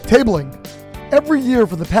Tabling. Every year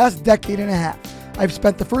for the past decade and a half, I've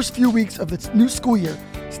spent the first few weeks of the new school year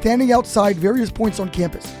standing outside various points on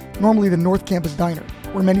campus, normally the North Campus Diner,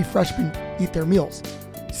 where many freshmen eat their meals,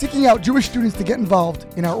 seeking out Jewish students to get involved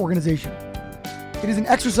in our organization. It is an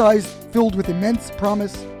exercise filled with immense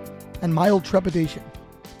promise and mild trepidation,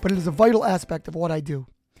 but it is a vital aspect of what I do.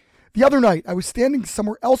 The other night, I was standing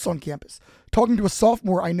somewhere else on campus, talking to a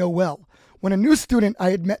sophomore I know well, when a new student I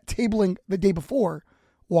had met tabling the day before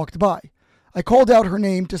walked by. I called out her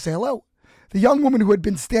name to say hello. The young woman who had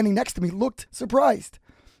been standing next to me looked surprised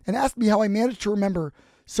and asked me how I managed to remember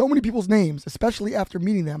so many people's names, especially after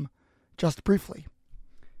meeting them just briefly.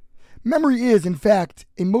 Memory is, in fact,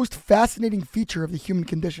 a most fascinating feature of the human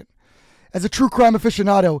condition. As a true crime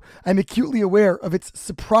aficionado, I am acutely aware of its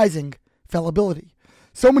surprising fallibility.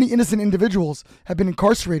 So many innocent individuals have been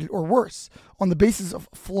incarcerated or worse on the basis of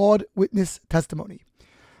flawed witness testimony.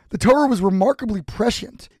 The Torah was remarkably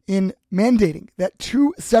prescient in mandating that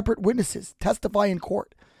two separate witnesses testify in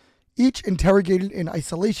court, each interrogated in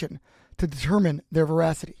isolation to determine their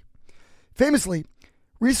veracity. Famously,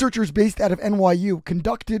 researchers based out of NYU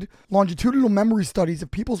conducted longitudinal memory studies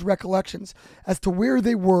of people's recollections as to where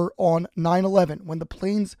they were on 9/11 when the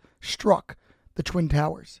planes struck the Twin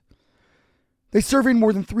Towers. They surveyed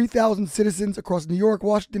more than 3,000 citizens across New York,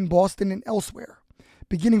 Washington, Boston, and elsewhere,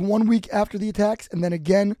 beginning 1 week after the attacks and then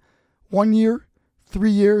again 1 year,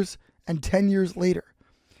 3 years, and 10 years later.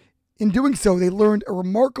 In doing so, they learned a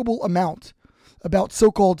remarkable amount about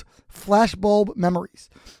so-called flashbulb memories,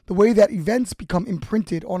 the way that events become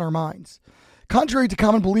imprinted on our minds. Contrary to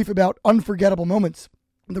common belief about unforgettable moments,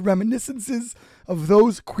 the reminiscences of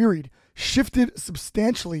those queried shifted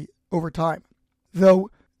substantially over time, though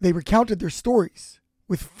they recounted their stories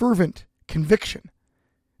with fervent conviction.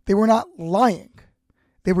 They were not lying.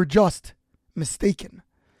 They were just mistaken.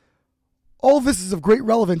 All this is of great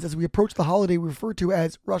relevance as we approach the holiday we refer to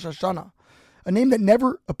as Rosh Hashanah, a name that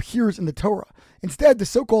never appears in the Torah. Instead, the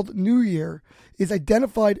so-called New Year is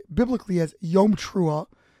identified biblically as Yom Teruah,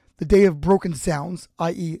 the day of broken sounds,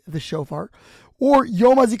 i.e. the shofar, or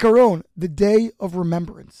Yom HaZikaron, the day of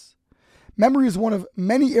remembrance. Memory is one of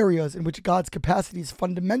many areas in which God's capacity is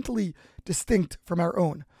fundamentally distinct from our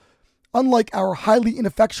own. Unlike our highly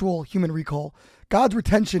ineffectual human recall, God's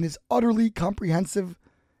retention is utterly comprehensive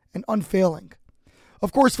and unfailing.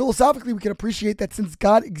 Of course, philosophically, we can appreciate that since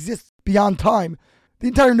God exists beyond time, the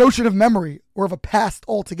entire notion of memory, or of a past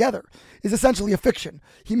altogether, is essentially a fiction.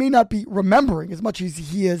 He may not be remembering as much as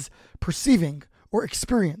he is perceiving or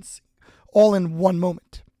experiencing, all in one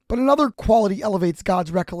moment. But another quality elevates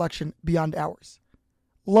God's recollection beyond ours.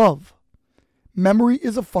 Love. Memory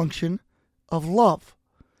is a function of love.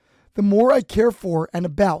 The more I care for and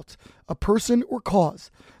about a person or cause,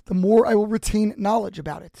 the more I will retain knowledge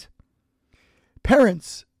about it.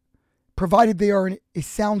 Parents, provided they are in a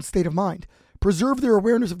sound state of mind, preserve their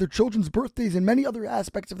awareness of their children's birthdays and many other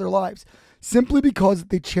aspects of their lives simply because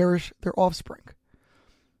they cherish their offspring.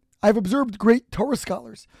 I've observed great Torah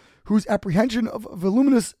scholars whose apprehension of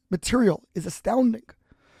voluminous material is astounding.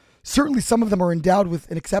 Certainly some of them are endowed with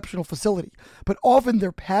an exceptional facility, but often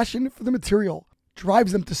their passion for the material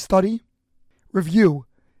drives them to study, review,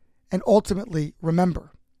 and ultimately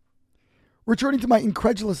remember. Returning to my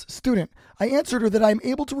incredulous student, I answered her that I am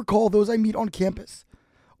able to recall those I meet on campus,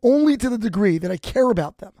 only to the degree that I care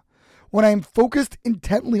about them. When I am focused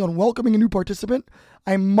intently on welcoming a new participant,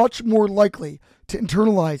 I am much more likely to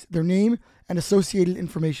internalize their name and associated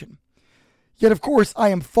information. Yet, of course, I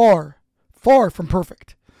am far, far from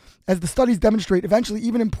perfect. As the studies demonstrate, eventually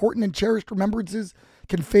even important and cherished remembrances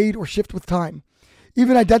can fade or shift with time.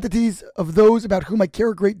 Even identities of those about whom I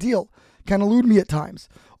care a great deal can elude me at times,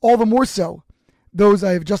 all the more so those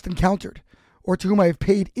I have just encountered or to whom I have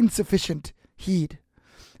paid insufficient heed.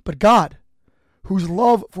 But God, whose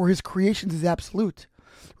love for his creations is absolute,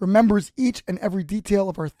 remembers each and every detail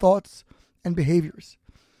of our thoughts and behaviors.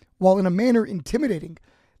 While in a manner intimidating,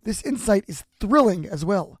 this insight is thrilling as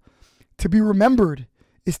well. To be remembered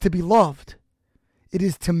is to be loved. It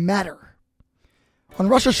is to matter. On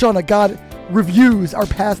Rosh Hashanah, God reviews our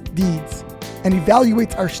past deeds and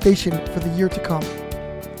evaluates our station for the year to come.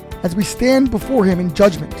 As we stand before him in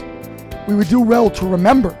judgment, we would do well to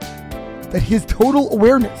remember that his total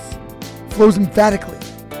awareness flows emphatically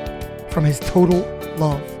from his total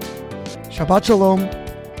love. Shabbat Shalom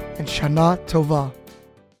and Shana Tova.